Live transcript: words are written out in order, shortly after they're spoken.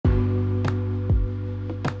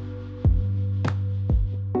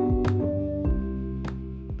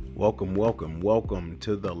Welcome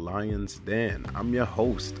to the Lion's Den. I'm your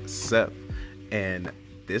host, Seth, and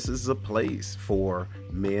this is a place for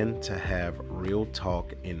men to have real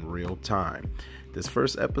talk in real time. This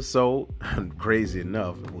first episode, crazy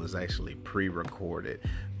enough, was actually pre-recorded,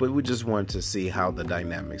 but we just wanted to see how the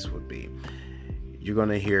dynamics would be. You're going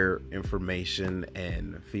to hear information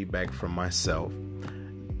and feedback from myself,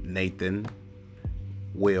 Nathan,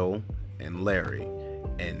 Will, and Larry.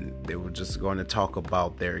 And they were just going to talk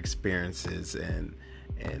about their experiences and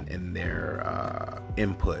their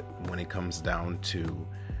input when it comes down to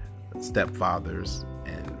stepfathers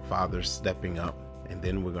and fathers stepping up. And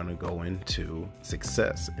then we're going to go into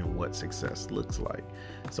success and what success looks like.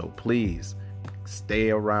 So please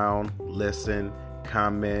stay around, listen,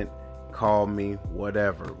 comment, call me,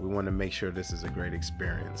 whatever. We want to make sure this is a great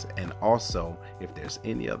experience. And also, if there's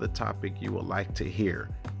any other topic you would like to hear,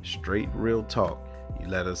 straight real talk, you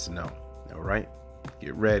let us know. All right?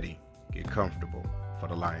 Get ready. Get comfortable for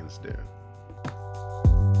the Lion's Den.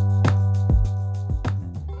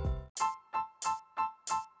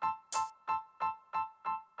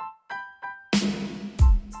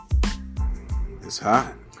 It's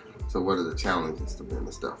hot. So what are the challenges to being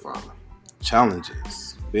a stepfather?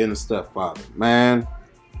 Challenges. Being a stepfather. Man,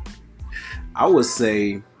 I would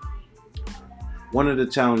say one of the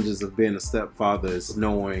challenges of being a stepfather is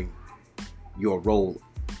knowing your role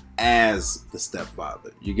as the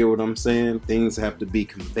stepfather. You get what I'm saying? Things have to be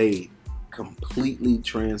conveyed completely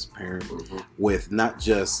transparent with not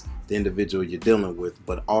just the individual you're dealing with,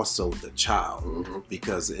 but also the child,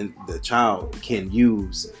 because the child can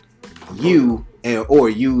use you or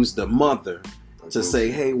use the mother to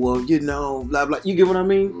say, hey, well, you know, blah, blah. You get what I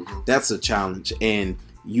mean? That's a challenge. And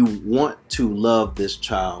you want to love this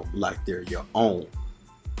child like they're your own.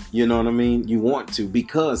 You know what I mean? You want to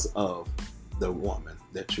because of the woman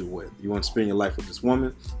that you're with. You want to spend your life with this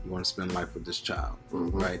woman. You want to spend life with this child,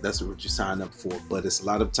 right? That's what you sign up for. But it's a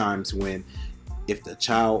lot of times when if the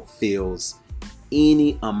child feels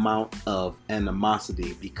any amount of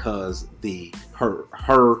animosity because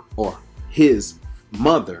her or his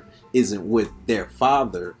mother isn't with their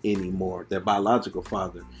father anymore, their biological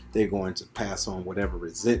father, they're going to pass on whatever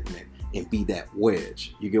resentment and be that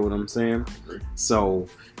wedge. You get what I'm saying? So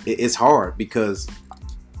it's hard because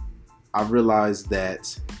I realize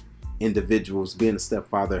that individuals being a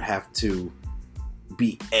stepfather have to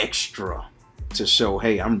be extra to show,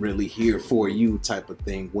 hey, I'm really here for you type of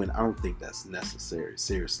thing, when I don't think that's necessary.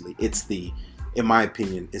 Seriously, in my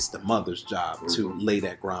opinion, it's the mother's job to lay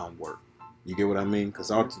that groundwork. You get what I mean?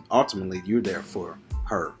 Because ultimately, you're there for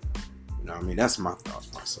her. You know what I mean? That's my thought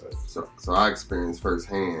process. So I experienced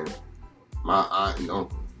firsthand my aunt and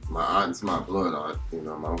uncle. My aunt's my blood aunt. You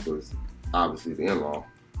know, my uncle is obviously the in-law.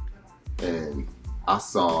 And I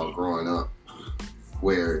saw growing up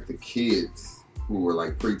where the kids who were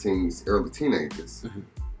like preteens, early teenagers,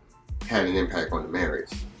 had an impact on the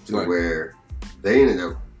marriage to where he ended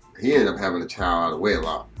up having a child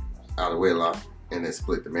out of wedlock, and they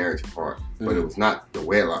split the marriage apart. But it was not the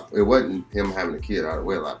wedlock. It wasn't him having a kid out of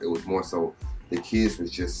wedlock. It was more so the kids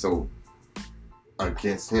was just so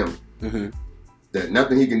against him that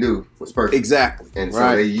nothing he can do was perfect. Exactly. And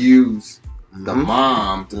so they used the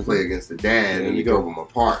mom to play against the dad, and he drove them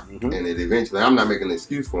apart. And it eventually, I'm not making an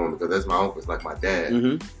excuse for him because that's my uncle, it's like my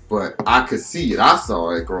dad. But I could see it. I saw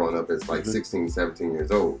it growing up as like 16, 17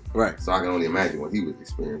 years old. Right. So I can only imagine what he was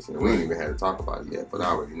experiencing. We ain't even had to talk about it yet, but I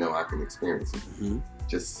already know I can experience it.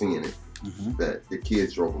 Just seeing it, that the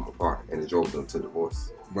kids drove them apart, and it drove them to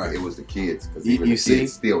divorce. Right. It was the kids, because even the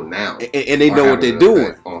kids still now, and they know what they're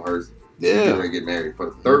doing. On her, getting ready to get married for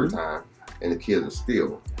the third time. And the kids are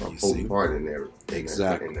still a full part in their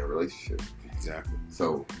relationship. Exactly.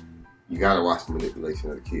 So you gotta watch the manipulation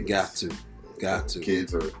of the kids. Got to.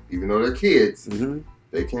 Kids are, even though they're kids,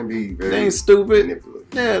 they can be very. They ain't stupid. Manipulative.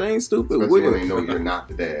 Yeah, they ain't stupid. Especially when they know you're not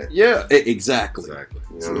the dad. Yeah, exactly. You know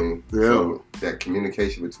what I mean? Yeah. So that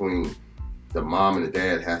communication between the mom and the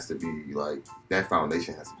dad has to be like, that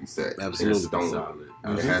foundation has to be set. Absolutely. Solid.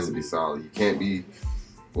 It has to be solid. You can't be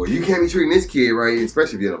treating this kid right,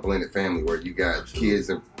 especially if you're in a blended family where you got kids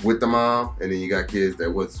with the mom and then you got kids that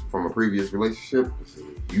was from a previous relationship.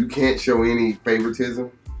 You can't show any favoritism.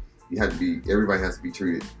 Everybody has to be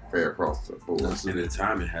treated fair across the board. And the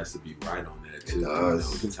timing has to be right on that too.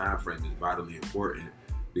 The time frame is vitally important,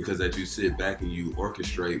 because as you sit back and you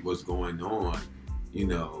orchestrate what's going on, you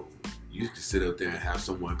know, you can sit up there and have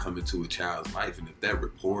someone come into a child's life, and if that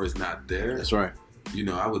rapport is not there, that's right. You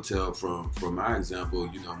know, I would tell from my example,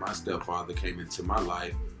 you know, my stepfather came into my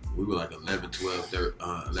life we were like 11, 12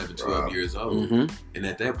 years old. Mm-hmm. And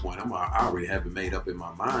at that point, I already have it made up in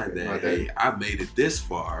my mind that, hey, I made it this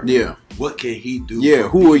far. Yeah. What can he do? Yeah,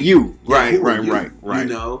 who are you? Right. You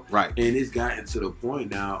know? Right. And it's gotten to the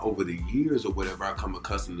point now over the years or whatever, I come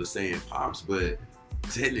accustomed to saying Pops, but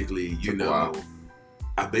technically, you know,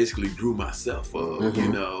 I basically grew myself up. Mm-hmm.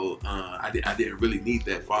 You know, I didn't really need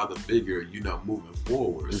that father figure, you know, moving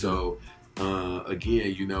forward. Mm-hmm. So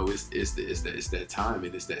again, you know, it's that time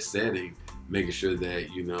and it's that setting, making sure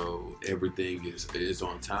that, you know, everything is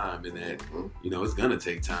on time, and that, you know, it's gonna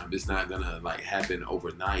take time. It's not gonna like happen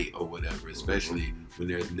overnight or whatever, especially when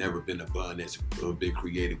there's never been a bond that's been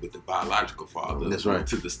created with the biological father. That's right.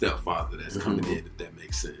 To the stepfather that's coming in, if that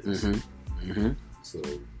makes sense. Mm-hmm. Mm-hmm. So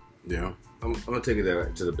yeah, I'm gonna take it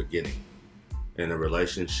back to the beginning. In a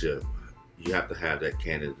relationship, you have to have that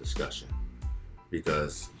candid discussion,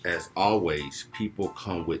 because as always, people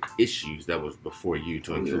come with issues that was before you,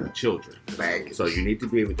 to include children. Baggage. So you need to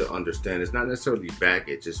be able to understand it's not necessarily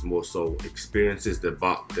baggage, it's more so experiences that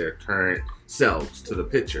brought their current selves to the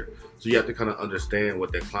picture. So you have to kind of understand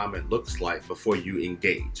what their climate looks like before you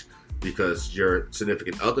engage, because your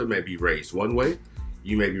significant other may be raised one way,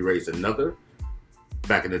 you may be raised another.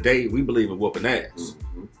 Back in the day, we believe in whooping ass.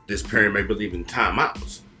 This parent may believe in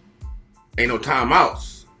timeouts. Ain't no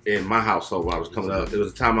timeouts in my household when I was coming up. It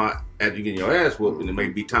was a timeout after you getting your ass whooped, and it may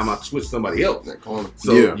be timeout to switch somebody else.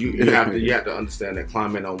 So you have to understand that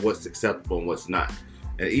climate on what's acceptable and what's not.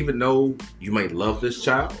 And even though you may love this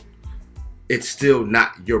child, it's still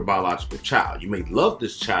not your biological child. You may love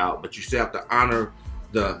this child, but you still have to honor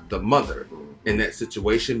the mother in that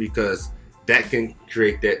situation, because that can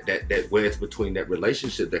create that wedge between that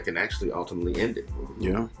relationship that can actually ultimately end it.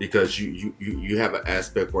 Yeah. Because you have an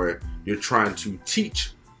aspect where you're trying to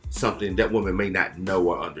teach something that women may not know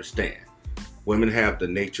or understand. Women have the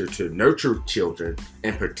nature to nurture children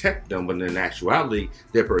and protect them, but in actuality,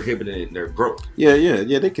 they're prohibiting their growth. Yeah,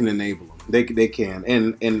 they can enable them. They can.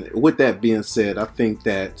 And with that being said, I think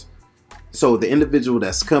that, so the individual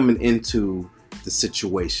that's coming into the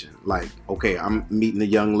situation, like, okay, I'm meeting a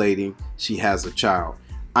young lady, she has a child,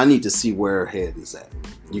 I need to see where her head is at.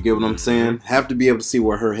 You get what I'm saying? Have to be able to see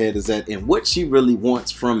where her head is at and what she really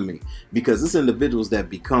wants from me. Because it's individuals that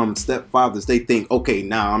become stepfathers, they think, okay,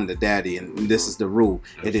 now I'm the daddy and this is the rule.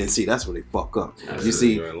 And then see, that's where they fuck up. You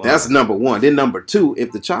see, that's number one. Then number two,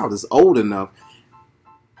 if the child is old enough,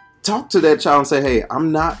 talk to that child and say, hey,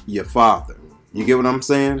 I'm not your father. You get what I'm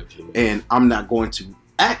saying? And I'm not going to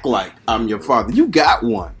act like I'm your father. You got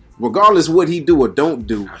one. Regardless what he do or don't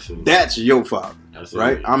do, that's your father.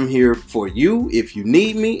 Right? I'm here for you if you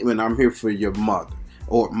need me, and I'm here for your mother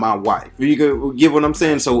or my wife. You get what I'm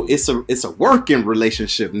saying? So it's a working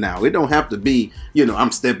relationship now. It don't have to be, you know,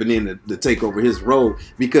 I'm stepping in to take over his role,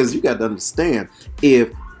 because you got to understand,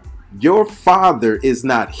 if your father is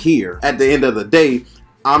not here at the end of the day,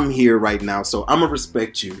 I'm here right now, so I'm gonna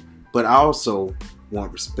respect you, but I also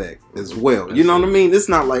want respect as well. You know what I mean? It's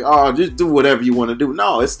not like, oh, just do whatever you want to do.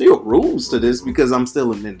 No, it's still rules to this, because I'm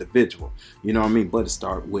still an individual. You know what I mean? But it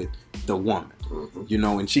start with the woman, you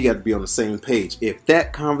know, and she got to be on the same page. If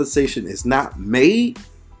that conversation is not made,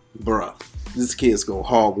 bruh, this kid's go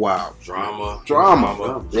hog wild. Drama.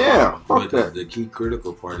 Yeah. But the key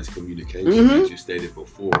critical part is communication, that you stated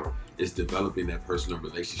before. Is developing that personal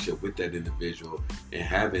relationship with that individual and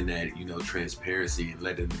having that, you know, transparency and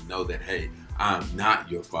letting them know that, hey, I'm not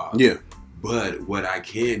your father. Yeah. But what I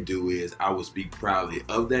can do is I will speak proudly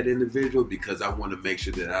of that individual, because I want to make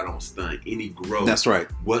sure that I don't stunt any growth. That's right.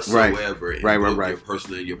 Whatsoever. Right. In your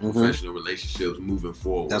personal and your professional relationships moving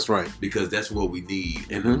forward. That's right. Because that's what we need.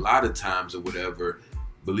 And a lot of times or whatever,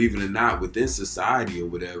 believe it or not, within society or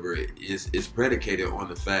whatever, it's predicated on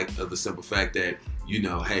the simple fact that, you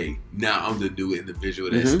know, hey, now I'm the new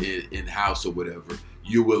individual that's in house or whatever.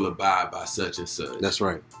 You will abide by such and such. That's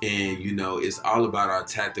right. And, you know, it's all about our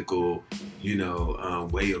tactical, you know,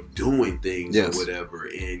 way of doing things or whatever.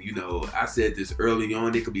 And, you know, I said this early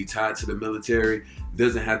on, it could be tied to the military.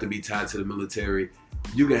 Doesn't have to be tied to the military.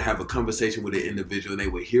 You can have a conversation with an individual and they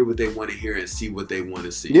will hear what they want to hear and see what they want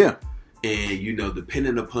to see. Yeah. And, you know,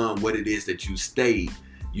 depending upon what it is that you state,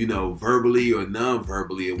 you know, verbally or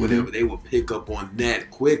non-verbally or whatever, they will pick up on that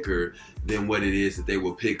quicker than what it is that they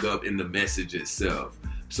will pick up in the message itself.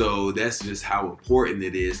 So that's just how important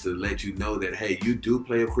it is to let you know that, hey, you do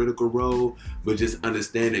play a critical role, but just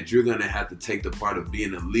understand that you're going to have to take the part of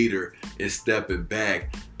being a leader and stepping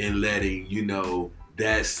back and letting, you know,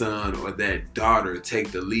 that son or that daughter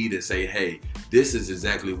take the lead and say, hey, this is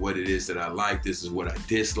exactly what it is that I like, this is what I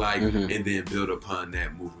dislike, and then build upon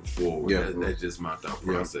that moving forward. Yeah. That's just my thought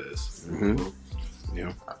process.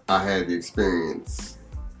 Yeah. I had the experience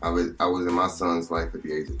I was in my son's life at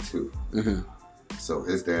the age of 2. Mm-hmm. So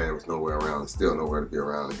his dad was nowhere around, and still nowhere to be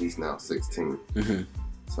around, and he's now 16. Mm-hmm.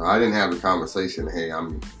 So I didn't have the conversation, hey,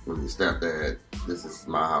 I'm your stepdad, this is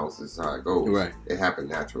my house, this is how it goes. Right. It happened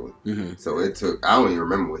naturally. Mm-hmm. So it took, I don't even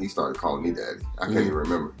remember when he started calling me daddy. I can't even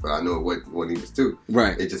remember, but I know when he was 2.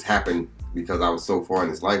 Right. It just happened because I was so far in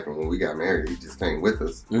his life, and when we got married, he just came with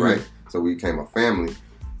us, right? So we became a family,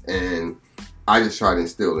 and I just tried to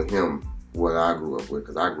instill in him what I grew up with,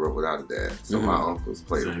 because I grew up without a dad. So my uncles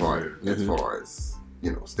played a part as far as,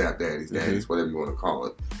 stepdaddies, daddies, whatever you want to call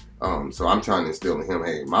it. So I'm trying to instill in him,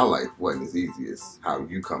 hey, my life wasn't as easy as how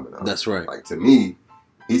you coming up. That's right. Like, to me,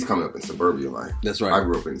 he's coming up in suburbia life. That's right. I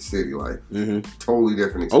grew up in the city life. Mm-hmm. Totally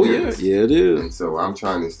different Oh, experience. yeah, it is. And so I'm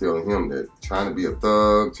trying to instill in him that trying to be a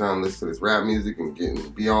thug, trying to listen to this rap music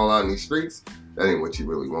and be all out in these streets, that ain't what you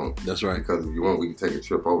really want. That's right. Because if you want, we can take a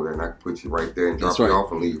trip over there and I can put you right there and drop you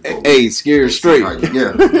off and leave. Hey, scared straight.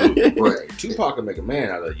 Yeah. But Tupac can make a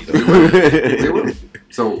man out of you. They will.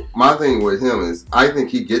 So my thing with him is, I think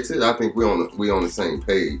he gets it. I think we on the same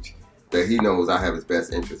page. That he knows I have his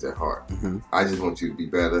best interest at heart. Mm-hmm. I just want you to be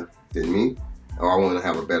better than me, or I want to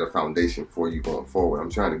have a better foundation for you going forward. I'm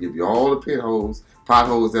trying to give you all the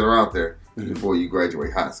potholes that are out there before you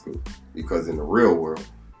graduate high school. Because in the real world,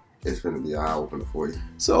 it's going to be an eye opener for you.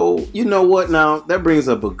 So, you know what now? That brings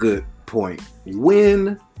up a good point.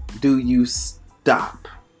 When do you stop?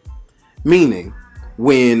 Meaning,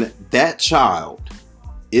 when that child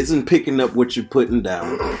isn't picking up what you're putting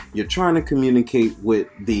down, you're trying to communicate with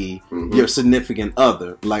your significant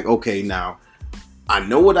other. Like, okay, now, I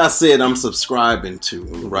know what I said I'm subscribing to,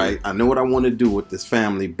 right? I know what I want to do with this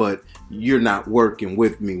family, but you're not working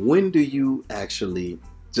with me. When do you actually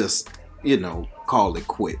just, call it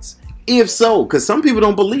quits? If so, because some people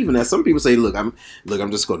don't believe in that. Some people say, look, I'm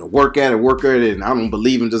just going to work at it, and I don't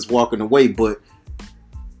believe in just walking away. But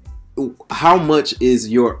how much is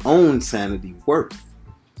your own sanity worth?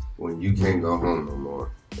 When you can't go home no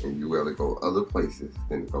more, and you rather go other places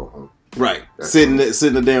than to go home. Right. Sitting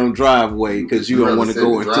in the damn driveway because you don't want to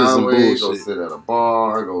go into some bullshit. Go sit at a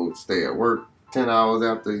bar, go stay at work 10 hours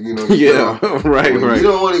after, Yeah, right. You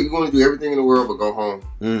don't want to, you want to do everything in the world but go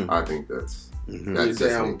home. I think that's your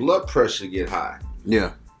damn blood pressure get high.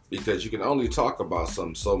 Yeah. Because you can only talk about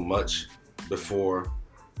something so much before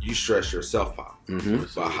you stress yourself out.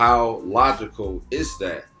 But how logical is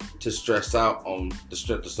that to stress out on the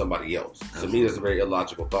strength of somebody else? To me, that's a very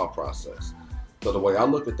illogical thought process. So the way I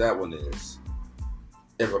look at that one is,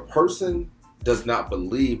 if a person does not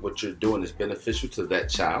believe what you're doing is beneficial to that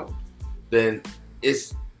child, then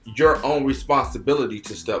it's your own responsibility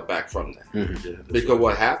to step back from that. Because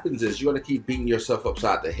what happens is you're going to keep beating yourself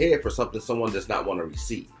upside the head for something someone does not want to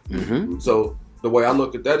receive. So the way I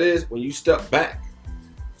look at that is, when you step back,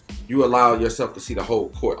 you allow yourself to see the whole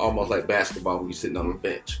court, almost like basketball when you're sitting on the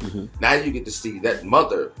bench. Now you get to see that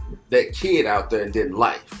mother, that kid out there and then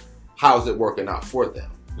life. How's it working out for them?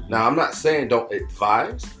 Now, I'm not saying don't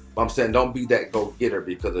advise, but I'm saying don't be that go-getter,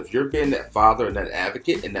 because if you're being that father and that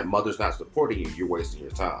advocate and that mother's not supporting you, you're wasting your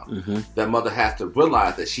time. That mother has to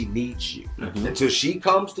realize that she needs you. Until she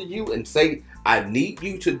comes to you and say, I need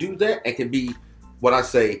you to do that, and can be what I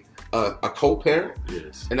say, a co-parent,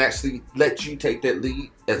 and actually let you take that lead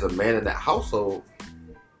as a man in that household,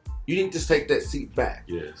 you need to take that seat back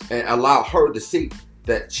and allow her to see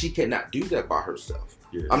that she cannot do that by herself.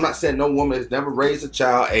 I'm not saying no woman has never raised a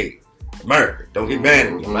child. Hey, America, don't get mad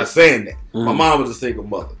at me. I'm not saying that. My mom was a single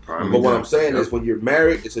mother. But what I'm saying is, when you're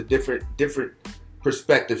married, it's a different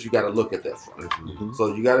perspectives you got to look at that from.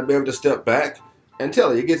 So you got to be able to step back and tell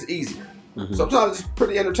her it gets easier. Sometimes it's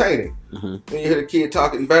pretty entertaining when you hear the kid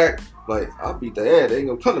talking back, like, I'll beat the ass. They ain't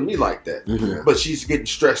gonna come to me like that. But she's getting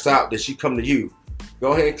stressed out that she come to you.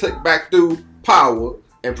 Go ahead and click back through power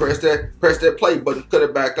and press that play button, cut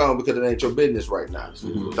it back on, because it ain't your business right now.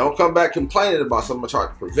 Don't come back complaining about something trying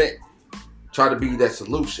to prevent. Try to be that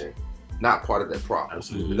solution, not part of that problem.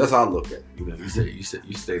 Absolutely. That's how I look at it.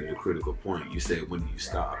 You stated a critical point. You said, when do you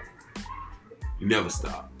stop? You never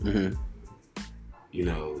stop.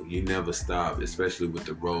 You never stop, especially with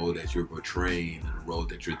the role that you're portraying and the role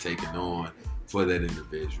that you're taking on for that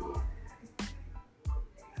individual.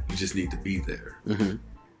 You just need to be there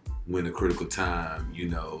when the critical time,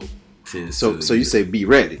 tends to... So you say be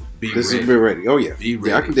ready. Be ready. Oh, yeah. Be ready.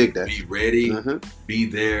 Yeah, I can dig that. Be ready. Be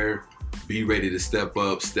there. Be ready to step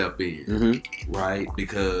up, step in. Right?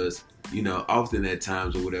 Because, often at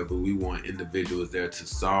times or whatever, we want individuals there to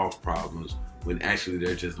solve problems, when actually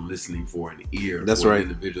they're just listening for an ear. That's for right.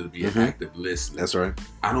 an individual to be an active listener. That's right.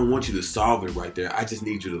 I don't want you to solve it right there. I just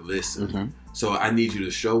need you to listen. So I need you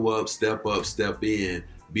to show up, step in,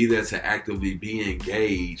 be there to actively be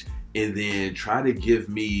engaged, and then try to give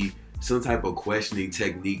me some type of questioning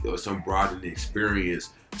technique or some broadening experience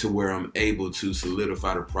to where I'm able to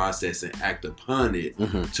solidify the process and act upon it,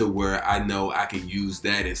 to where I know I can use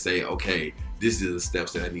that and say, okay, this is the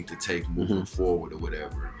steps that I need to take moving forward or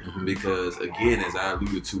whatever. Because again, as I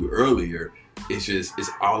alluded to earlier, it's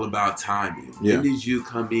all about timing. When did you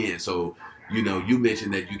come in? So, you know, you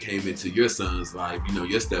mentioned that you came into your son's life, you know,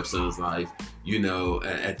 your stepson's life, you know,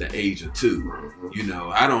 at the age of 2. You know,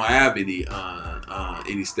 I don't have any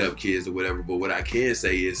stepkids or whatever, but what I can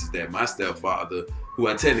say is that my stepfather, who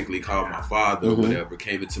I technically call my father or whatever,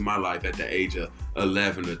 came into my life at the age of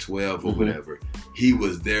 11 or 12 or whatever. He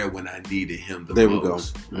was there when I needed him the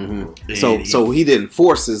most. There we go. So he didn't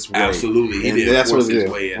force his way. Absolutely. He didn't force his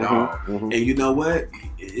way at all. And you know what?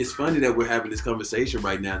 It's funny that we're having this conversation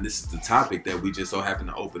right now, and this is the topic that we just so happen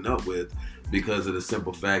to open up with, because of the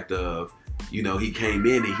simple fact of, you know, he came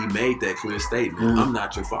in and he made that clear statement. I'm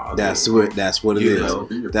not your father. That's what it is.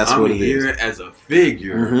 I'm here as a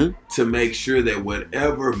figure to make sure that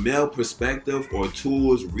whatever male perspective or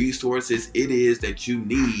tools, resources it is that you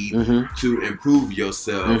need to improve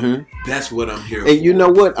yourself, that's what I'm here for. And you know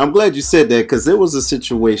what? I'm glad you said that, because there was a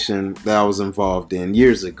situation that I was involved in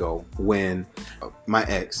years ago when my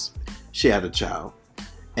ex, she had a child,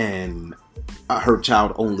 and her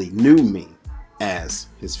child only knew me as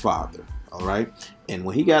his father. All right. And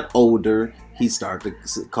when he got older, he started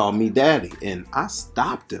to call me daddy, and I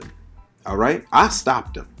stopped him. All right. I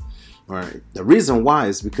stopped him. All right. The reason why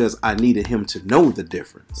is because I needed him to know the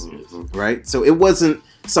difference. Right. So it wasn't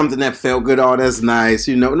something that felt good. Oh, that's nice.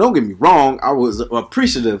 You know, don't get me wrong. I was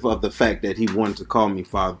appreciative of the fact that he wanted to call me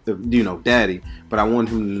father, you know, daddy, but I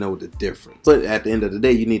wanted him to know the difference. But at the end of the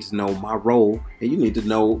day, you need to know my role, and you need to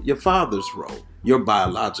know your father's role, your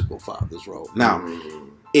biological father's role. Now,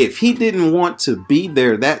 if he didn't want to be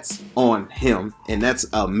there, that's on him, and that's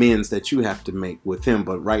amends that you have to make with him.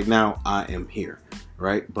 But right now, I am here,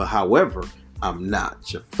 right? But however, I'm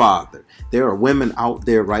not your father. There are women out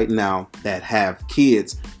there right now that have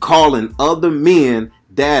kids calling other men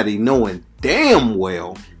daddy, knowing damn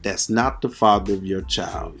well that's not the father of your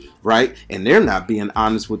child, right? And they're not being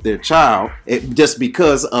honest with their child just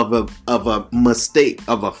because of a mistake,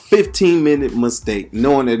 of a 15-minute mistake,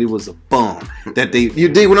 knowing that it was a bum. That you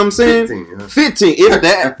dig what I'm saying? 15, if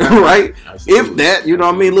that, right? If that, you know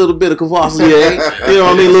what I mean? A little bit of Cavassier, you know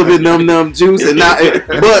what I mean? A little bit of num juice, and not.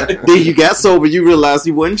 But then you got sober, you realized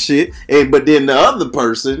he wasn't shit, but then the other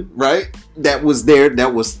person, right, that was there,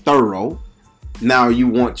 that was thorough. Now you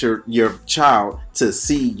want your child to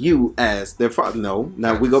see you as their father. No,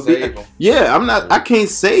 now we gonna be. Yeah, I'm not. I can't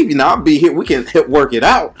save you. Now I'll be here. We can work it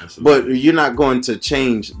out. Absolutely. But you're not going to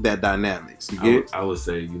change that dynamics. You get? I would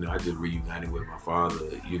say, you know, I just reunited with my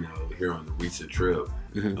father, you know, here on the recent trip,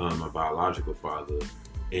 my biological father,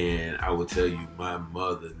 and I will tell you, my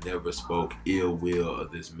mother never spoke ill will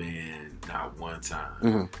of this man, not one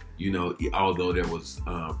time. You know, although there was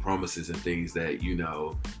promises and things that, you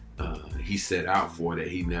know, he set out for, that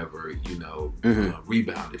he never, you know,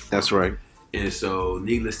 rebounded from. That's right. And so,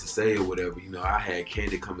 needless to say or whatever, you know, I had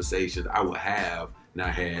candid conversations. I would have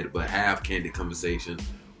candid conversations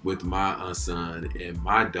with my son and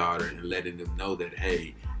my daughter, and letting them know that,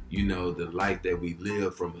 hey, you know, the life that we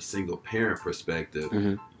live from a single parent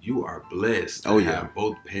perspective, you are blessed to have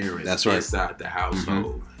both parents inside the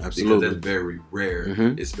household. Absolutely. Because that's very rare,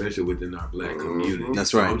 especially within our Black community.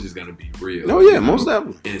 That's so right. I'm just going to be real. Oh, yeah, most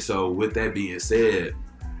definitely. And so with that being said,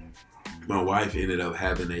 my wife ended up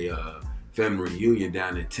having a family reunion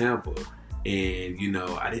down in Tampa. And, you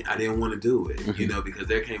know, I didn't want to do it, you know, because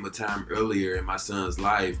there came a time earlier in my son's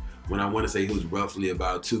life when I want to say he was roughly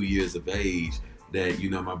about 2 years of age, that, you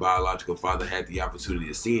know, my biological father had the opportunity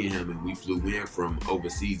of seeing him, and we flew in from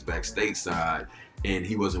overseas back stateside, and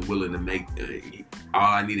he wasn't willing to make, all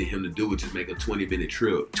I needed him to do was just make a 20-minute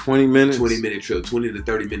trip. 20 minutes? 20-minute trip, 20 to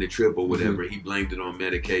 30-minute trip or whatever. He blamed it on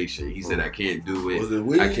medication. He said, I can't do it. Was it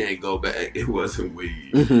weed? I can't go back. It wasn't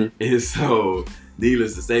weed. And so,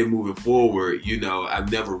 needless to say, moving forward, you know,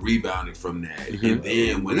 I've never rebounded from that. And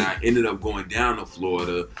then when I ended up going down to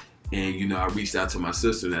Florida, and, you know, I reached out to my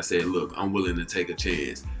sister and I said, look, I'm willing to take a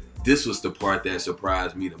chance. This was the part that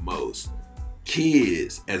surprised me the most.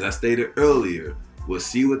 Kids, as I stated earlier, will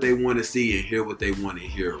see what they want to see and hear what they want to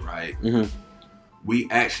hear, right? We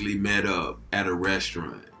actually met up at a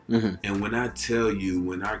restaurant. And when I tell you,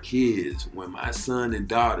 when my son and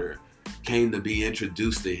daughter came to be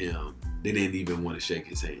introduced to him, they didn't even want to shake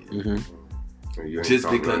his hand.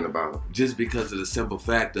 Just because of the simple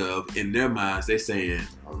fact of, in their minds, they're saying,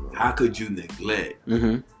 how could you neglect,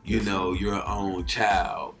 you know, your own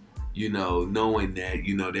child you know, knowing that,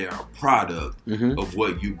 you know, they're a product of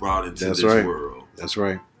what you brought into this world. That's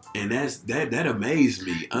right. And that amazed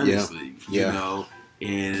me, honestly. You know,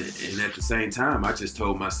 and at the same time, I just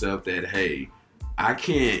told myself that, hey, I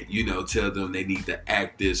can't, you know, tell them they need to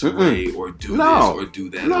act this way or do this or do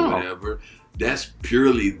that or whatever. That's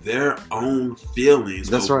purely their own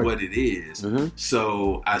feelings of what it is.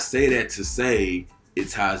 So I say that to say it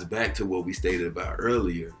ties back to what we stated about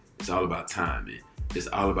earlier. It's all about timing. It's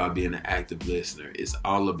all about being an active listener. It's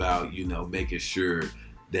all about, you know, making sure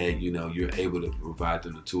that, you know, you're able to provide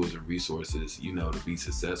them the tools and resources, you know, to be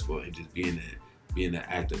successful and just being an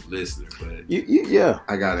active listener. But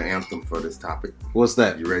I got an anthem for this topic. What's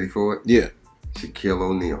that? You ready for it? Yeah. Shaquille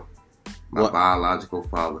O'Neal. My biological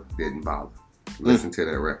father didn't bother. Listen to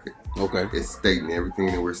that record. Okay. It's stating everything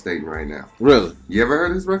that we're stating right now. Really? You ever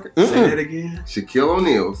heard this record? Say that again. Shaquille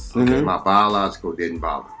O'Neal's My Biological Didn't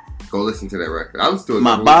Bother. Go listen to that record. I'm still.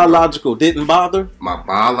 My biological didn't bother. My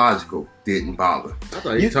biological didn't bother. I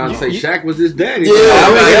thought you were trying to say Shaq was his daddy. Yeah,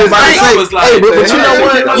 I was like, but you know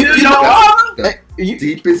what? You know what? The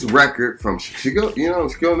deepest record from Shaquille. You know,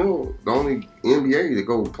 Shaquille O'Neal, the only NBA to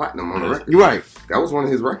go platinum on the record. You're right. That was one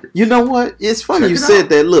of his records. You know what? It's funny you said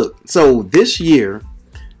that. Look, so this year,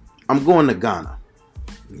 I'm going to Ghana.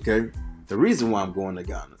 Okay, the reason why I'm going to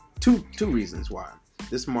Ghana, two reasons why.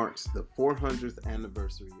 This marks the 400th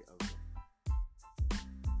anniversary of.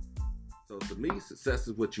 So to me, success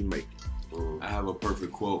is what you make. I have a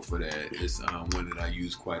perfect quote for that. It's one that I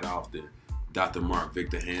use quite often. Dr. Mark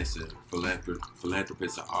Victor Hansen,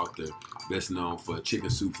 philanthropist and author, best known for Chicken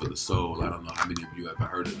Soup for the Soul. I don't know how many of you ever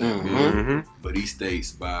heard of that, but he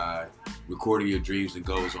states, by recording your dreams and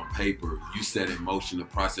goals on paper, you set in motion the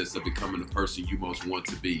process of becoming the person you most want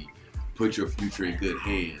to be. Put your future in good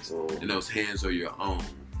hands, and those hands are your own.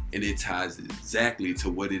 And it ties exactly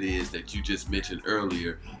to what it is that you just mentioned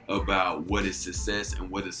earlier about what is success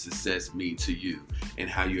and what does success mean to you, and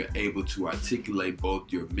how you're able to articulate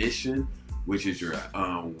both your mission, which is your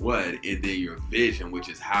what, and then your vision, which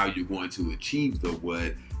is how you're going to achieve the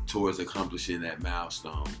what towards accomplishing that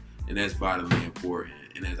milestone. And that's vitally important.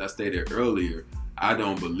 And as I stated earlier, I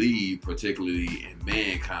don't believe particularly in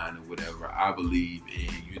mankind or whatever. I believe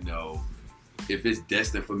in, you know, if it's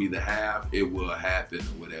destined for me to have, it will happen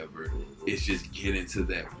or whatever. It's just getting to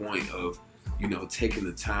that point of, you know, taking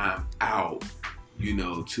the time out, you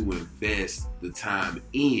know, to invest the time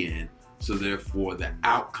in, so therefore the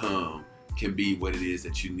outcome can be what it is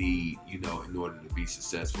that you need, you know, in order to be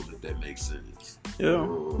successful, if that makes sense.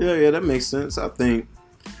 Yeah, that makes sense. I think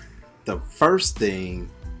the first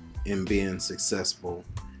thing in being successful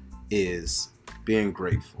is being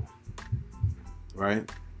grateful, right?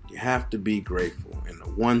 You have to be grateful. And the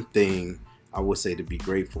one thing I would say to be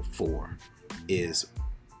grateful for is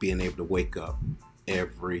being able to wake up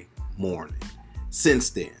every morning since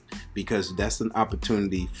then, because that's an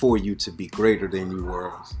opportunity for you to be greater than you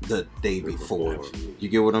were the day before. You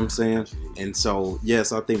get what I'm saying? And so,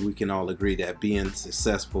 yes, I think we can all agree that being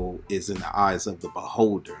successful is in the eyes of the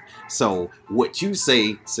beholder. So what you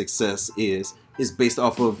say success is based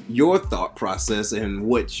off of your thought process and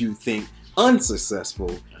what you think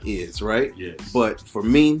unsuccessful is, right? Yes. But for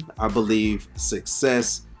me, I believe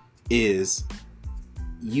success is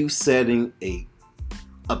you setting a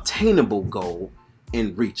obtainable goal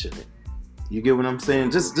and reaching it. You get what I'm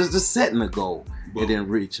saying? Just setting a goal and then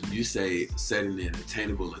reaching it. You say setting an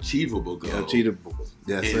attainable, achievable goal. Yeah, achievable.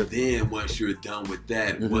 That's and then once you're done with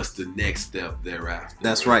that, what's the next step thereafter?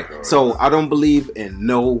 That's right. So I don't believe in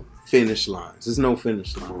no finish lines. There's no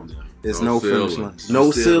finish lines. There's no finish lines.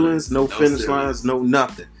 No ceilings, no finish lines, no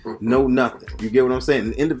nothing. No nothing. You get what I'm saying?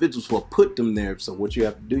 And individuals will put them there. So what you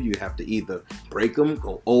have to do, you have to either break them,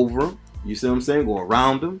 go over them, you see what I'm saying? Go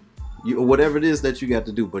around them. Whatever it is that you got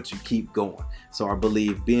to do, but you keep going. So I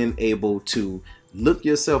believe being able to look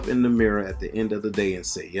yourself in the mirror at the end of the day and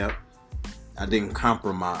say, yep, I didn't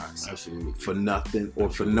compromise for nothing or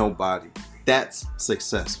for nobody. That's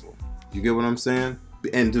successful. You get what I'm saying?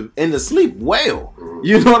 And to sleep well.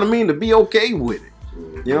 You know what I mean? To be okay with it.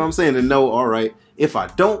 You know what I'm saying? To know, all right, if I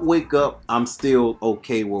don't wake up, I'm still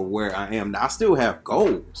okay with where I am. Now, I still have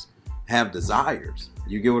goals, have desires.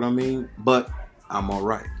 You get what I mean? But I'm all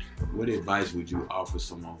right. What advice would you offer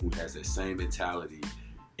someone who has that same mentality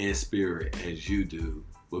and spirit as you do,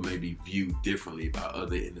 but maybe viewed differently by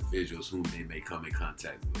other individuals whom they may come in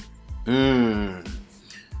contact with?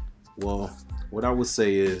 Well, what I would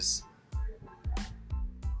say is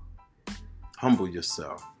humble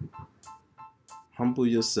yourself. Humble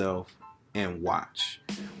yourself and watch.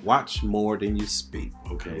 Watch more than you speak.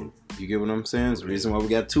 Okay. You get what I'm saying? It's the reason why we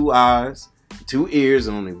got two eyes 2 ears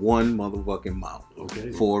and only 1 motherfucking mouth.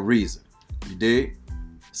 Okay. For a reason. You dig?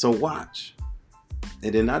 So watch.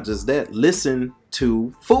 And then not just that, listen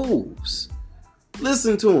to fools.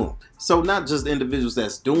 Listen to them. So not just individuals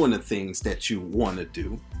that's doing the things that you want to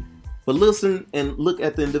do, but listen and look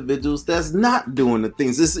at the individuals that's not doing the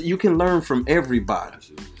things. You can learn from everybody.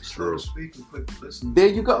 Slow to speak and quick to listen. There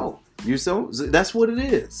you go. That's what it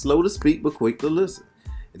is. Slow to speak, but quick to listen.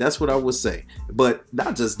 That's what I would say. But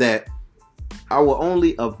not just that, I will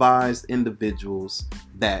only advise individuals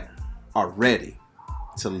that are ready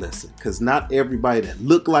to listen, because not everybody that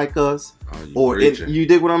look like us, you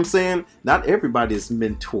dig what I'm saying? Not everybody is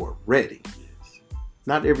mentor ready.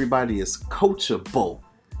 Not everybody is coachable.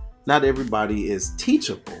 Not everybody is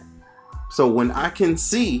teachable. So when I can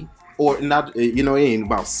see, or not, it ain't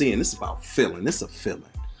about seeing. It's about feeling. It's a feeling.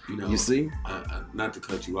 You see? Not to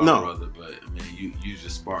cut you off, brother, but I mean, you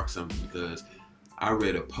just sparked something, because I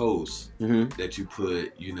read a post that you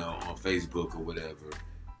put, on Facebook or whatever.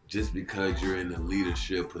 Just because you're in a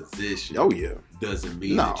leadership position, doesn't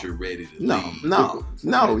mean that you're ready to lead. No,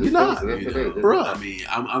 you're not, bro. I mean,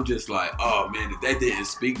 I'm just like, oh man, that didn't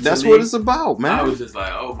speak to me. That's what it's about, man. I was just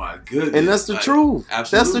like, oh my goodness, and that's the truth.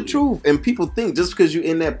 Absolutely. That's the truth. And people think just because you're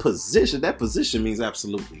in that position means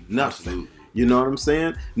absolutely nothing. Absolutely. You know what I'm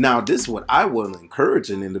saying? Now, this is what I will encourage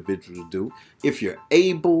an individual to do. If you're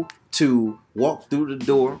able to walk through the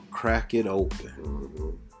door, crack it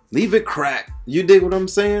open. Leave it cracked. You dig what I'm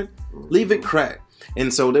saying? Leave it cracked.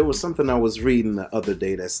 And so there was something I was reading the other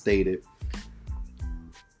day that stated,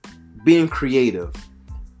 being creative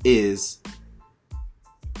is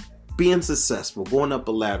being successful, going up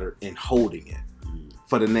a ladder and holding it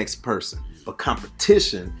for the next person. But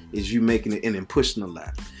competition is you making it and then pushing the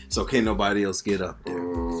ladder. So can't nobody else get up there.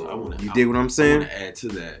 So you dig what I'm saying? I want to add to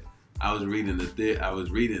that. I was reading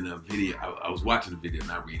a video. I was watching the video,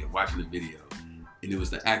 watching the video. And it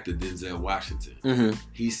was the actor Denzel Washington.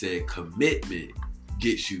 He said commitment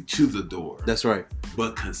gets you to the door. That's right.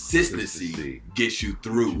 But consistency gets you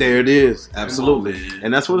through. There it is. Absolutely.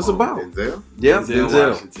 And that's what it's about. Denzel? Yeah,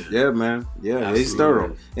 Denzel Washington. Yeah, man. Yeah, absolutely. He's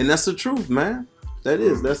thorough. And that's the truth, man.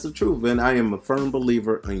 That's the truth. And I am a firm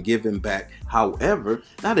believer in giving back. However,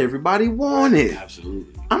 not everybody want it.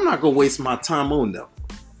 Absolutely. I'm not going to waste my time on them.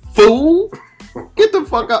 Fool. Get the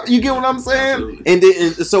fuck out. You get what I'm saying? And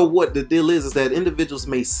so what the deal is that individuals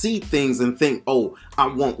may see things and think, oh, I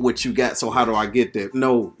want what you got, so how do I get there?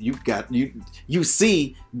 No, you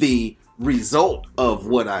see the result of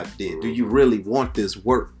what I did. Do you really want this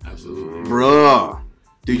work? Absolutely. Bruh.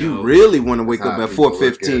 Do you really want to wake up at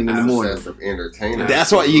 4:15 in the morning? Of entertainment.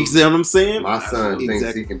 That's what you see what I'm saying? My son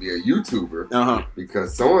thinks he can be a YouTuber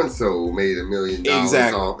because so and so made $1 million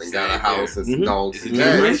off and got a house and some dogs. It's a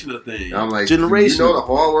generational thing. I'm like, generational. You know the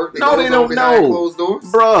hard work that no, they don't know. Closed doors?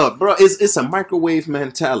 Bruh, it's a microwave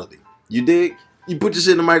mentality. You dig? You put your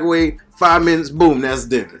shit in the microwave, 5 minutes, boom, that's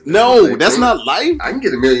dinner. No, that's not life. I can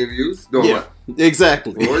get 1 million views.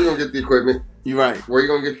 Exactly. Where are you gonna get the equipment? You're right. Where are you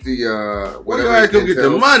gonna get the where you gonna get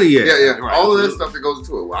the money at? Yeah. Right. All of this stuff that goes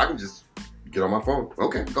into it. Well, I can just get on my phone.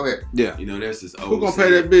 Okay, go ahead. Yeah. There's this old who gonna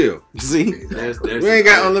pay that bill? See? Exactly. We ain't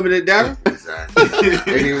got unlimited data. Exactly.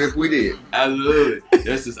 And even if we did. Absolutely.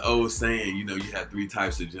 There's this old saying, you have 3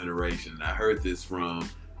 types of generation. I heard this from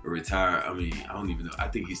a retired, I don't even know. I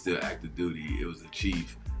think he's still active duty. It was a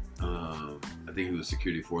chief. I think he was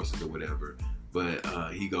security forces or whatever. But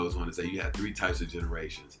he goes on to say you have 3 types of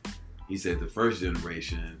generations. He said the first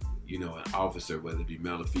generation, an officer, whether it be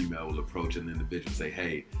male or female, will approach an individual and say,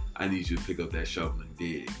 hey, I need you to pick up that shovel and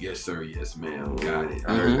dig. Yes, sir. Yes, ma'am. Got it.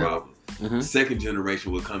 No problem. Second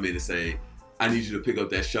generation will come in and say, I need you to pick up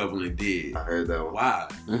that shovel and dig. I heard that one. Why?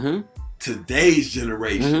 Today's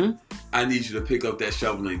generation, I need you to pick up that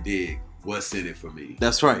shovel and dig. What's in it for me?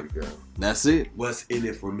 That's right. That's it. What's in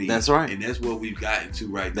it for me? That's right. And that's what we've gotten to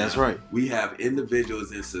right now. That's right. We have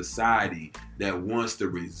individuals in society that wants the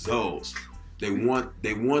results. They want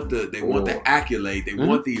the accolade. They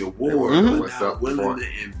want the award, but not willing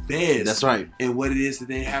to invest. That's right. In what it is that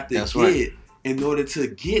they have to get in order to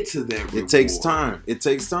get to that reward. It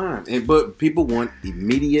takes time. But people want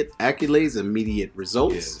immediate accolades, immediate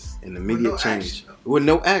results, and immediate change with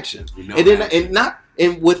no action.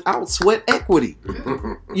 And without sweat equity.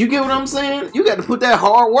 You get what I'm saying? You got to put that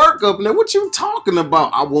hard work up. Now, what you talking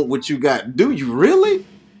about? I want what you got. Do you really?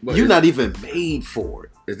 But you're not even made for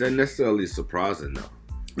it. Is that necessarily surprising, though?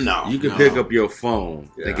 No. You can pick up your phone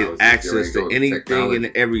and get access to anything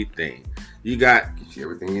and everything. You got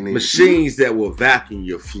everything you need. Machines that will vacuum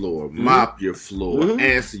your floor, mop your floor,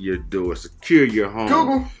 answer your door, secure your home.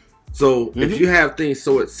 Google. So if you have things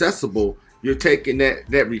so accessible, you're taking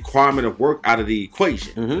that requirement of work out of the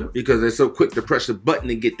equation because they're so quick to press a button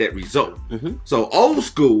and get that result. So old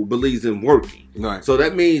school believes in working. Right. So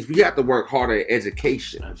that means we have to work harder at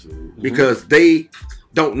education. Absolutely. Because they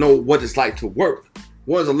don't know what it's like to work.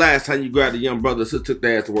 When was the last time you grabbed a young brother who took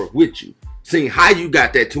their ass to work with you? Seeing how you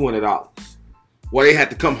got that $200. Well, they had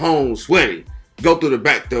to come home sweaty. Go through the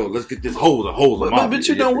back door. Let's get this hole to But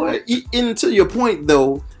you know what? And to your point,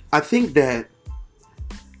 though, I think that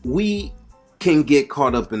we can get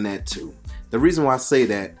caught up in that too. The reason why I say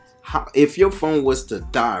that, if your phone was to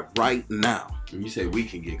die right now, When you say we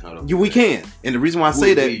can get caught up, we can. And the reason why I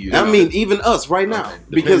say that, I mean, even us right now,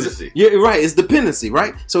 because you're right, it's dependency,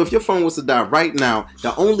 right? So if your phone was to die right now,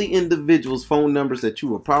 the only individual's phone numbers that you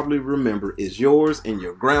will probably remember is yours and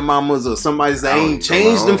your grandmama's or somebody's that ain't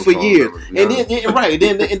changed them for years. And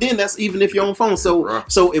then that's even if you're on phone.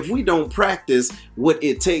 So if we don't practice what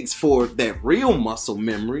it takes for that real muscle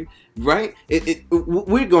memory, right?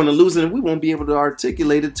 We're going to lose it, and we won't be able to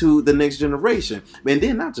articulate it to the next generation. And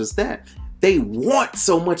then not just that. They want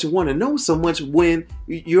so much and want to know so much. When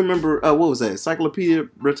you remember, what was that? Encyclopedia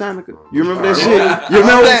Britannica? You remember that shit? You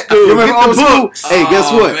remember that? You remember old school? Hey,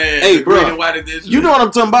 guess what? Man, hey, bro, you know what I'm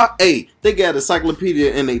talking about? Hey, they got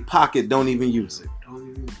encyclopedia in their pocket. Don't even use it.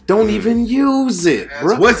 Don't even use it,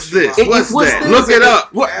 bro. What's this? What's that? This? Look it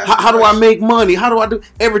up. How do I make money? How do I do?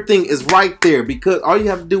 Everything is right there, because all you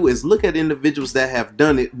have to do is look at individuals that have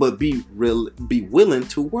done it, but be willing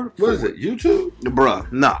to work. What is it? YouTube, bruh?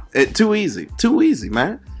 Nah, too easy,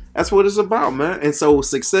 man. That's what it's about, man. And so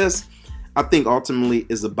success, I think, ultimately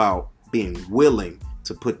is about being willing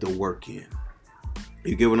to put the work in.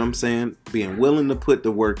 You get what I'm saying? Being willing to put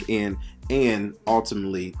the work in, and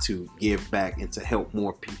ultimately to give back and to help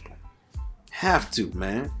more people. Have to,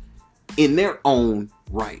 man, in their own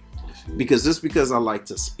right. Because just because I like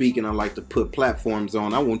to speak and I like to put platforms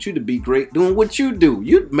on, I want you to be great doing what you do.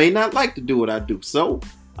 You may not like to do what I do, so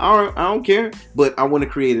I don't care. But I want to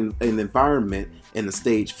create an environment and a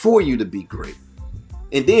stage for you to be great.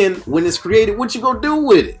 And then when it's created, what you gonna do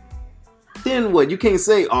with it? Then what? You can't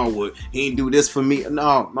say, oh, well, he ain't do this for me.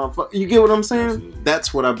 No, motherfucker. You get what I'm saying? Absolutely.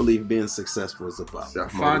 That's what I believe being successful is about.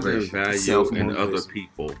 Finding value in other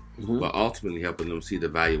people, but ultimately helping them see the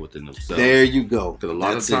value within themselves. There you go. Because a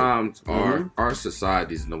lot of times our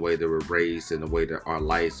societies and the way that we're raised and the way that our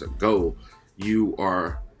lives go, you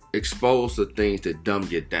are exposed to things that dumb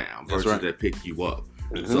you down versus that pick you up.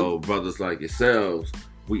 So brothers like yourselves,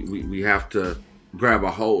 we have to grab a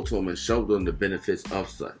hold to them and show them the benefits of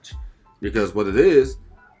such. Because what it is,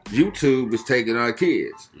 YouTube is taking our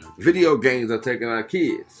kids. Video games are taking our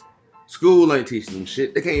kids. School ain't teaching them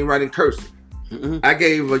shit. They can't even write in cursive. I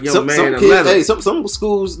gave a young man a letter. Hey, some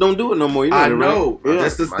schools don't do it no more. You know I know. Right?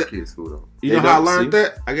 That's my kid's school though. You know how I learned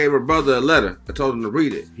that? I gave her brother a letter. I told him to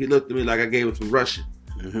read it. He looked at me like I gave him some Russian.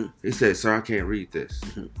 He said, "Sir, I can't read this."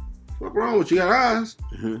 What's wrong with you? You got eyes.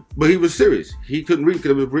 But he was serious. He couldn't read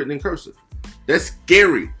because it was written in cursive. That's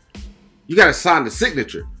scary. You got to sign the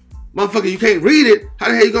signature. Motherfucker, you can't read it. How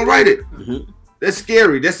the hell you gonna write it? That's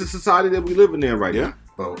scary. That's the society that we living in right now.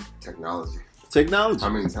 But technology. Technology. I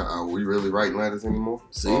mean, are we really writing letters anymore?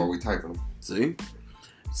 See? Or are we typing them? See?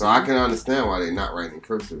 So I can understand why they're not writing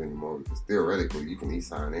cursive anymore, because theoretically you can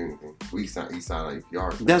e-sign anything. We e-sign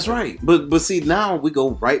APR. That's right. But see, now we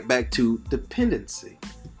go right back to dependency.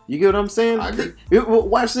 You get what I'm saying? I agree.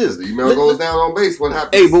 Watch this. The email goes down on base. What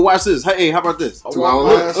happens? Hey, but watch this. Hey, how about this? 2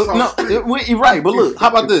 hours. You're right. But look, how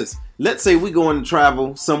about this? Let's say we going to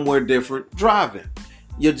travel somewhere different, driving.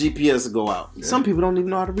 Your GPS will go out. Yeah. Some people don't even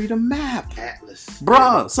know how to read a map. Atlas.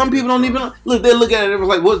 Bruh, some people don't even look. They look at it. It was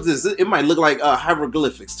like, what's this? It might look like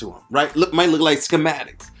hieroglyphics to them, right? Might look like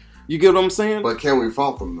schematics. You get what I'm saying? But can we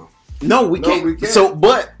fault them though? No, we can't. We can't. So,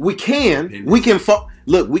 but we can. We can fault.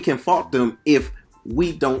 Look, we can fault them if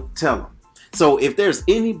we don't tell them. So if there's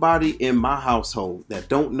anybody in my household that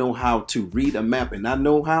don't know how to read a map and I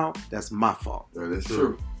know how, that's my fault. That is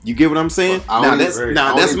true. You get what I'm saying? That's mine.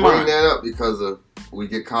 Bring that up because we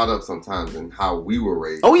get caught up sometimes in how we were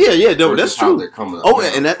raised. Oh yeah, though, that's true.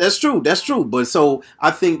 And that's true. That's true. But so I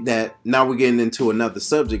think that now we're getting into another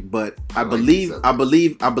subject. But I believe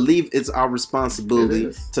it's our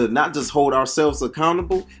responsibility to not just hold ourselves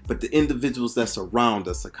accountable, but the individuals that surround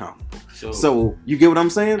us accountable. So you get what I'm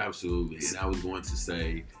saying? Absolutely. And I was going to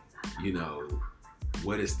say,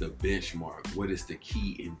 what is the benchmark? What is the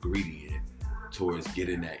key ingredient towards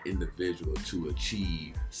getting that individual to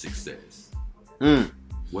achieve success?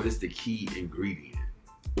 What is the key ingredient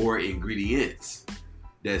or ingredients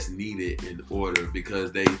that's needed in order?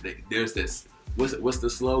 Because there's this what's the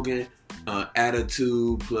slogan?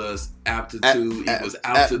 Attitude plus aptitude equals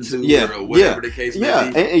altitude, yeah, or whatever the case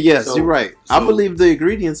may be. And yes, you're right. I believe the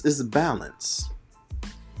ingredients is balance.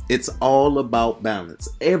 It's all about balance.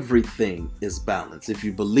 Everything is balance, if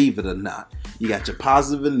you believe it or not. You got your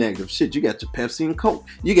positive and negative shit. You got your Pepsi and Coke.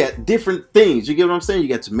 You got different things. You get what I'm saying? You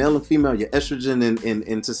got your male and female, your estrogen and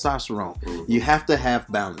testosterone. Mm-hmm. You have to have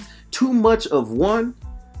balance. Too much of one,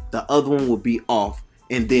 the other one will be off.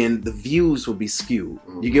 And then the views will be skewed.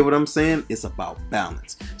 Mm-hmm. You get what I'm saying? It's about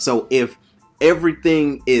balance. So if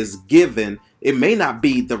everything is given, it may not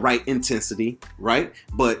be the right intensity, right?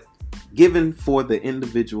 But given for the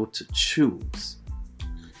individual to choose.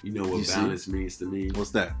 You know what balance means to me?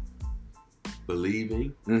 What's that?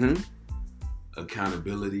 Believing,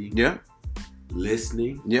 accountability, Yeah,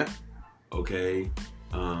 listening. yeah. Okay.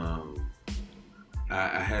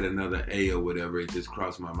 I had another A or whatever. It just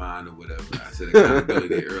crossed my mind or whatever. I said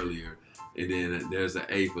accountability earlier. And then there's an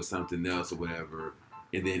A for something else or whatever.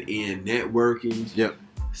 And then N, networking. Yep.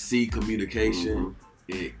 C, communication.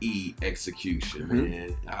 And E, execution.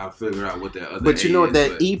 Man, I'll figure out what that other But you A know is,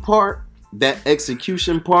 that E part, that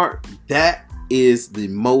execution part, that is the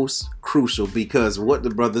most crucial, because what the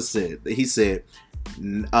brother said, he said,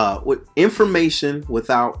 with information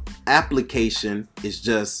without application is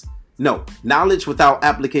just knowledge without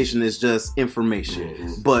application is just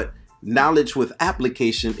information. But knowledge with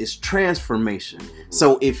application is transformation.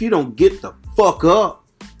 So if you don't get the fuck up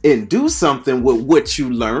and do something with what you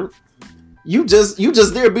learned, you just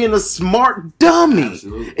there being a smart dummy.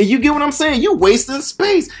 Absolutely. And you get what I'm saying? You wasting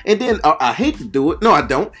space. And then I hate to do it. No, I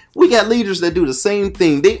don't. We got leaders that do the same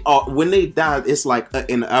thing. They are, when they die, it's like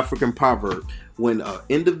in the African proverb, when an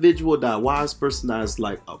individual die, a wise person dies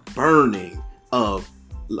like a burning of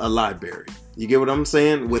a library. You get what I'm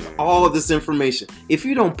saying? With all this information, if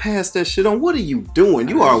you don't pass that shit on, what are you doing?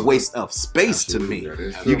 You are a waste of space to me.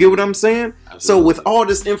 You get what I'm saying? Absolutely. So with all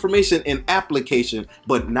this information and application,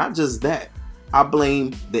 but not just that, I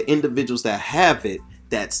blame the individuals that have it,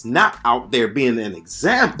 that's not out there being an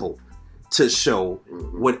example to show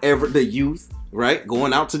whatever the youth, right?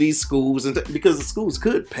 Going out to these schools, and because the schools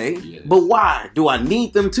could pay. Yes. But why? Do I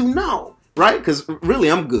need them to? No. Right? Because really,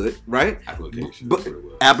 I'm good, right? Application. But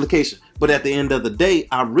application. But at the end of the day,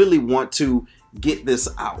 I really want to get this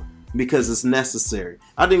out because it's necessary.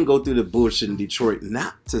 I didn't go through the bullshit in Detroit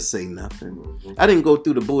not to say nothing. I didn't go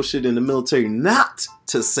through the bullshit in the military not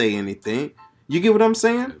to say anything. You get what I'm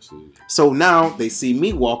saying? Absolutely. So now they see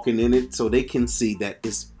me walking in it so they can see that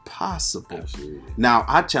it's possible. Absolutely. Now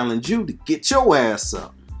I challenge you to get your ass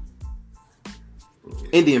up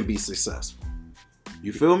and then be successful.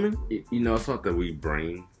 You feel me? You know, something we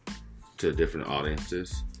bring to different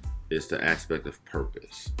audiences is the aspect of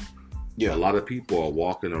purpose. Yeah. A lot of people are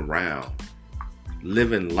walking around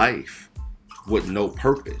living life with no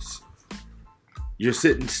purpose. You're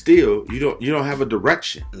sitting still. You don't have a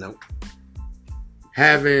direction. Nope.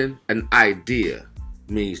 Having an idea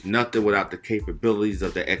means nothing without the capabilities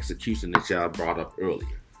of the execution that y'all brought up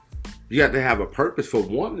earlier. You got to have a purpose for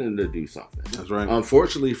wanting to do something. That's right.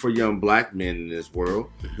 Unfortunately for young black men in this world,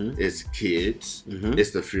 it's kids.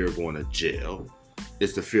 It's the fear of going to jail.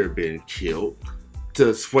 It's the fear of being killed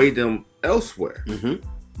to sway them elsewhere.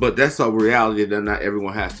 But that's a reality that not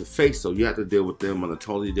everyone has to face. So you have to deal with them on a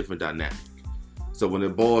totally different dynamic. So when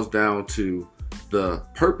it boils down to the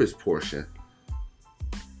purpose portion,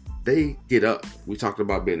 they get up. We talked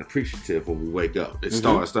about being appreciative when we wake up. It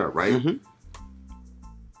starts there, right?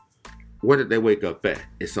 Where did they wake up at?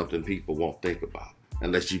 It's something people won't think about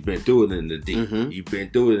unless you've been through it in the deep. You've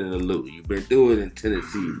been through it in the Lou. You've been through it in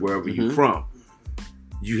Tennessee, wherever you're from.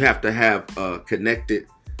 You have to have a connected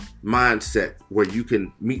mindset where you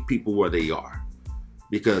can meet people where they are,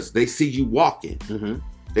 because they see you walking.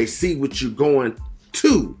 They see what you're going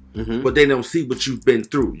to, but they don't see what you've been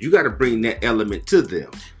through. You got to bring that element to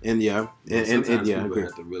them. And Sometimes yeah, people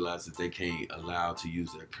have to realize that they can't allow to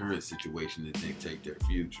use their current situation to dictate their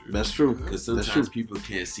future. that's true. Because sometimes people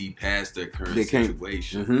can't see past their current They can't.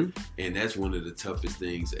 situation, and that's one of the toughest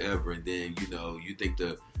things ever. And then you think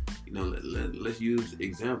let's use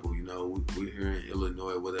example. We're here in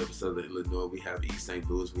Illinois, whatever, Southern Illinois. We have East St.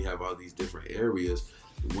 Louis. We have all these different areas.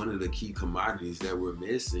 One of the key commodities that we're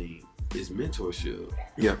missing is mentorship.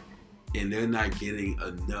 Yeah. And they're not getting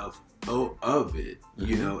enough of it,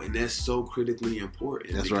 and that's so critically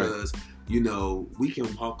important. That's right. Because, we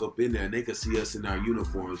can walk up in there and they can see us in our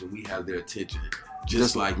uniforms and we have their attention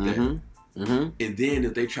just like that. And then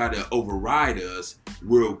if they try to override us,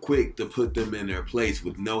 we're quick to put them in their place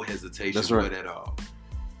with no hesitation at all.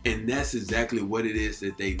 And that's exactly what it is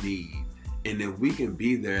that they need. And if we can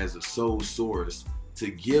be there as a sole source to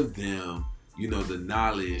give them you know, the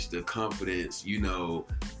knowledge, the confidence, you know,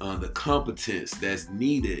 the competence that's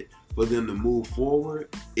needed for them to move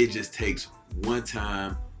forward. It just takes one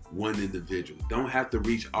time, one individual. Don't have to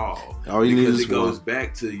reach all. All you need is it goes one.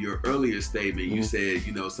 back to your earlier statement. You said,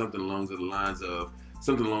 you know, something along the lines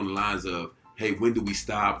of, hey, when do we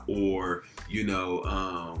stop? Or, you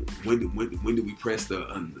know, when do we press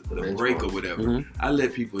the brake or whatever? I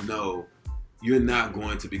let people know, you're not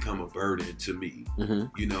going to become a burden to me.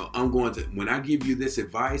 You know, when I give you this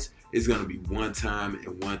advice, it's going to be one time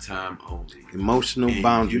and one time only. Emotional and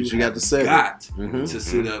boundaries. You got to set to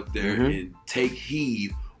sit up there and take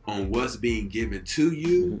heed on what's being given to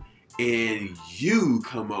you, and you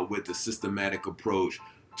come up with a systematic approach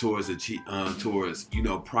towards you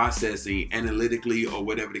know, processing analytically or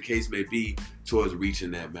whatever the case may be towards reaching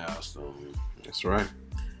that milestone. That's right.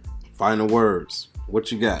 Final words.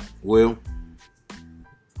 What you got, Will?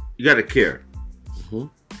 You got to care.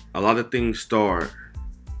 A lot of things start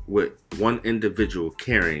with one individual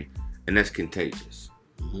caring, and that's contagious.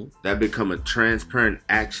 That become a transparent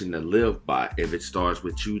action to live by if it starts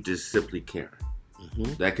with you just simply caring.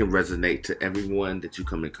 That can resonate to everyone that you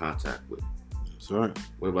come in contact with. That's right.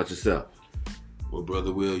 What about yourself? Well,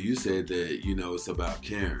 Brother Will, you said that, you know, it's about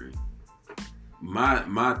caring.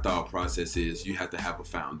 My thought process is you have to have a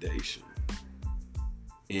foundation.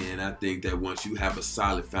 And I think that once you have a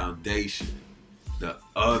solid foundation, the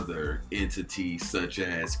other entities such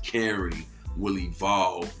as caring will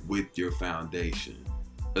evolve with your foundation.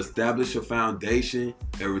 Establish a foundation,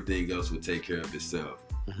 everything else will take care of itself.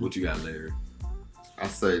 What you got, Larry? I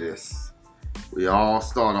say this. We all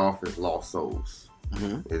start off as lost souls.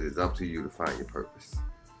 It is up to you to find your purpose.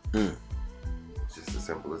 It's just as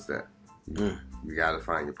simple as that. You got to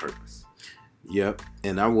find your purpose. Yep.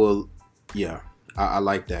 And I will, I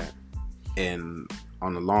like that. And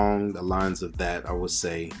along the lines of that, I would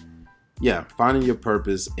say, finding your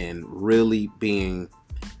purpose and really being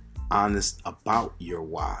honest about your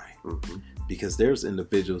why. Because there's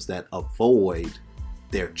individuals that avoid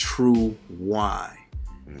their true why.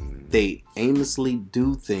 They aimlessly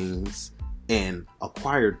do things and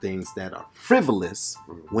acquire things that are frivolous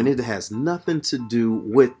when it has nothing to do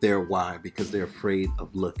with their why, because they're afraid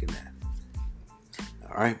of looking at it.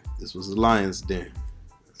 All right, this was the Lion's Den.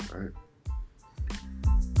 That's right.